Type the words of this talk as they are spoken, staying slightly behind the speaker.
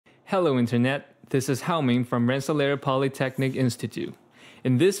Hello Internet, this is Haoming from Rensselaer Polytechnic Institute.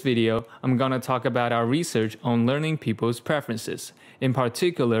 In this video, I'm gonna talk about our research on learning people's preferences, in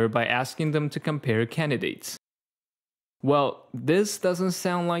particular by asking them to compare candidates. Well, this doesn't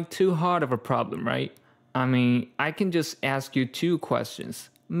sound like too hard of a problem, right? I mean, I can just ask you 2 questions,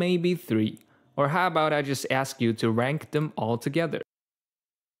 maybe 3, or how about I just ask you to rank them all together?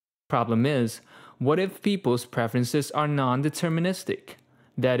 Problem is, what if people's preferences are non-deterministic?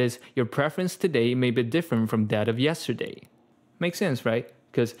 That is, your preference today may be different from that of yesterday. Makes sense, right?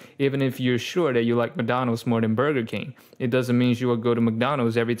 Because even if you're sure that you like McDonald's more than Burger King, it doesn't mean you will go to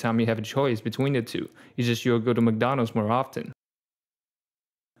McDonald's every time you have a choice between the two. It's just you'll go to McDonald's more often.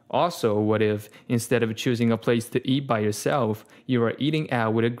 Also, what if, instead of choosing a place to eat by yourself, you are eating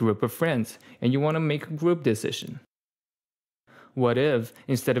out with a group of friends and you want to make a group decision? What if,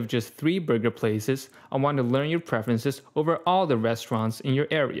 instead of just 3 burger places, I want to learn your preferences over all the restaurants in your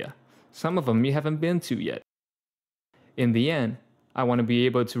area? Some of them you haven't been to yet. In the end, I want to be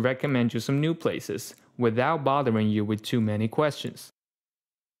able to recommend you some new places without bothering you with too many questions.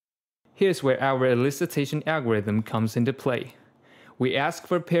 Here's where our elicitation algorithm comes into play. We ask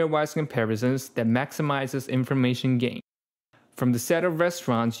for pairwise comparisons that maximizes information gain. From the set of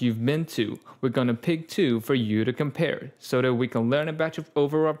restaurants you've been to, we're gonna pick 2 for you to compare so that we can learn about your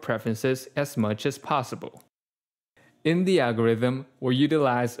overall preferences as much as possible. In the algorithm, we'll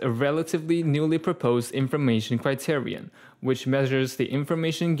utilize a relatively newly proposed information criterion, which measures the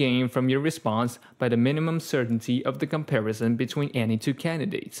information gained from your response by the minimum certainty of the comparison between any 2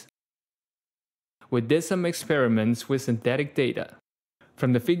 candidates. We did some experiments with synthetic data.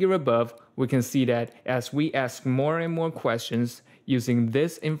 From the figure above, we can see that as we ask more and more questions, using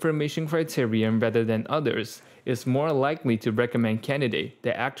this information criterion rather than others is more likely to recommend candidate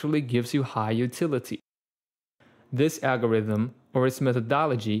that actually gives you high utility. This algorithm, or its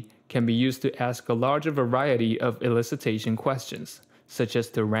methodology, can be used to ask a larger variety of elicitation questions, such as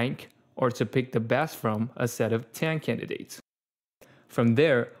to rank or to pick the best from a set of 10 candidates. From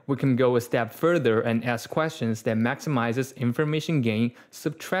there, we can go a step further and ask questions that maximizes information gain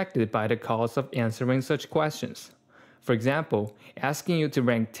subtracted by the cost of answering such questions. For example, asking you to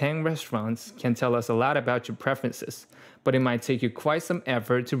rank 10 restaurants can tell us a lot about your preferences, but it might take you quite some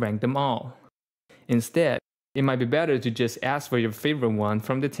effort to rank them all. Instead, it might be better to just ask for your favorite one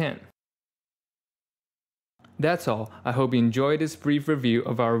from the 10. That's all. I hope you enjoyed this brief review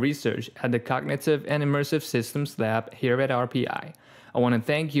of our research at the Cognitive and Immersive Systems Lab here at RPI. I want to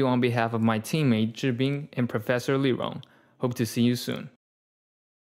thank you on behalf of my teammate Zhibing and Professor Lirong. Hope to see you soon.